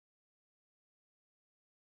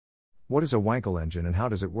What is a Wankel engine and how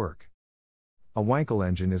does it work? A Wankel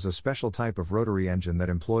engine is a special type of rotary engine that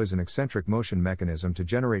employs an eccentric motion mechanism to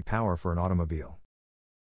generate power for an automobile.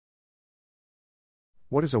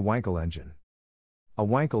 What is a Wankel engine? A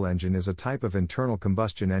Wankel engine is a type of internal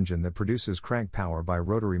combustion engine that produces crank power by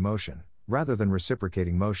rotary motion, rather than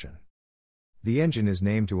reciprocating motion. The engine is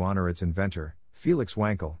named to honor its inventor, Felix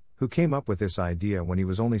Wankel, who came up with this idea when he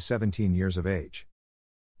was only 17 years of age.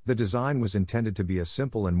 The design was intended to be a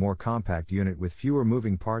simple and more compact unit with fewer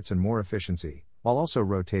moving parts and more efficiency, while also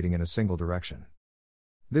rotating in a single direction.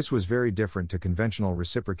 This was very different to conventional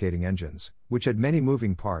reciprocating engines, which had many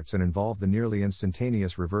moving parts and involved the nearly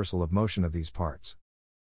instantaneous reversal of motion of these parts.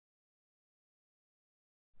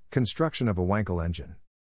 Construction of a Wankel engine.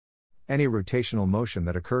 Any rotational motion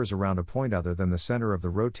that occurs around a point other than the center of the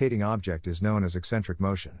rotating object is known as eccentric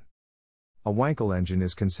motion. A Wankel engine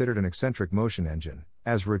is considered an eccentric motion engine,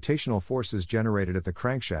 as rotational forces generated at the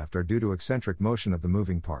crankshaft are due to eccentric motion of the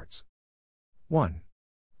moving parts. 1.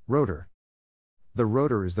 Rotor. The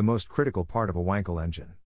rotor is the most critical part of a Wankel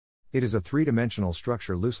engine. It is a three-dimensional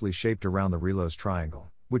structure loosely shaped around the Rayleigh's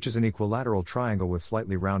triangle, which is an equilateral triangle with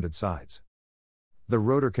slightly rounded sides. The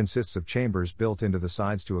rotor consists of chambers built into the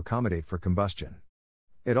sides to accommodate for combustion.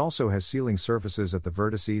 It also has sealing surfaces at the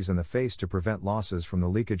vertices and the face to prevent losses from the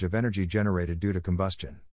leakage of energy generated due to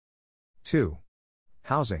combustion. 2.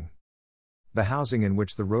 Housing. The housing in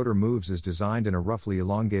which the rotor moves is designed in a roughly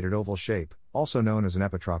elongated oval shape, also known as an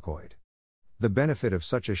epitrochoid. The benefit of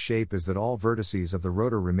such a shape is that all vertices of the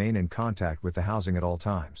rotor remain in contact with the housing at all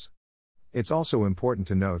times. It's also important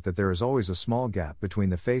to note that there is always a small gap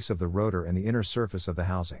between the face of the rotor and the inner surface of the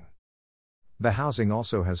housing. The housing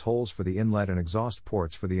also has holes for the inlet and exhaust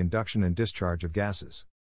ports for the induction and discharge of gases.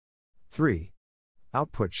 3.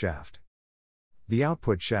 Output shaft. The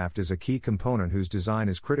output shaft is a key component whose design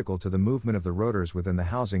is critical to the movement of the rotors within the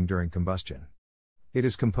housing during combustion. It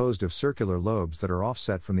is composed of circular lobes that are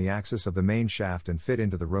offset from the axis of the main shaft and fit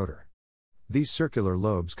into the rotor. These circular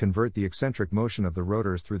lobes convert the eccentric motion of the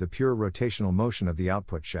rotors through the pure rotational motion of the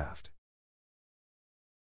output shaft.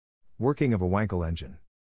 Working of a Wankel engine.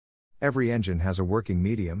 Every engine has a working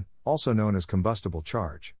medium, also known as combustible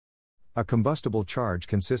charge. A combustible charge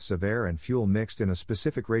consists of air and fuel mixed in a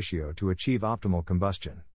specific ratio to achieve optimal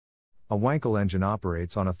combustion. A Wankel engine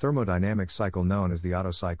operates on a thermodynamic cycle known as the Otto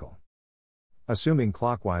cycle. Assuming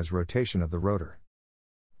clockwise rotation of the rotor.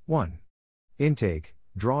 1. Intake.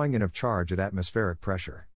 Drawing in of charge at atmospheric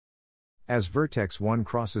pressure. As vertex 1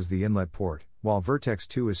 crosses the inlet port, while vertex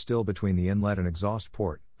 2 is still between the inlet and exhaust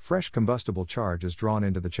port, fresh combustible charge is drawn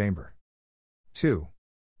into the chamber. 2.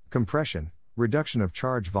 Compression, reduction of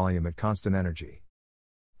charge volume at constant energy.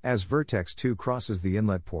 As vertex 2 crosses the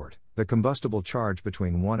inlet port, the combustible charge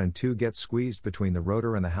between 1 and 2 gets squeezed between the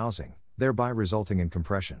rotor and the housing, thereby resulting in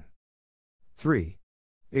compression. 3.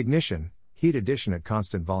 Ignition, heat addition at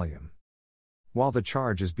constant volume. While the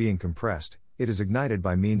charge is being compressed, it is ignited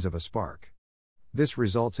by means of a spark. This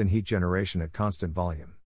results in heat generation at constant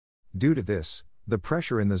volume. Due to this, the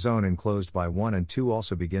pressure in the zone enclosed by 1 and 2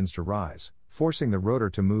 also begins to rise, forcing the rotor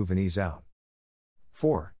to move and ease out.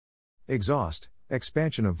 4. Exhaust,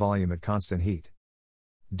 expansion of volume at constant heat.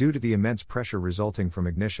 Due to the immense pressure resulting from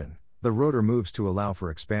ignition, the rotor moves to allow for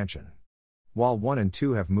expansion. While 1 and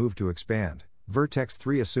 2 have moved to expand, vertex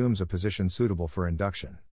 3 assumes a position suitable for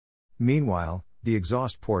induction. Meanwhile, the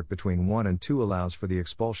exhaust port between 1 and 2 allows for the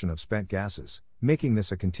expulsion of spent gases, making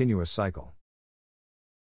this a continuous cycle.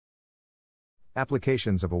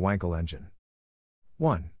 Applications of a Wankel engine.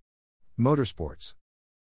 1. Motorsports.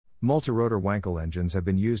 Multirotor Wankel engines have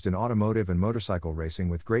been used in automotive and motorcycle racing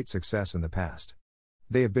with great success in the past.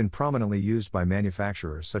 They have been prominently used by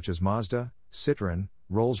manufacturers such as Mazda, Citroën,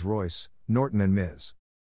 Rolls-Royce, Norton and Ms.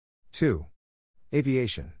 2.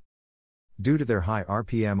 Aviation. Due to their high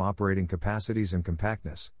RPM operating capacities and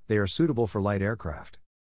compactness, they are suitable for light aircraft.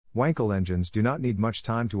 Wankel engines do not need much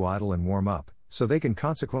time to idle and warm up, so they can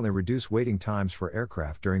consequently reduce waiting times for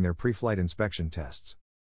aircraft during their pre-flight inspection tests.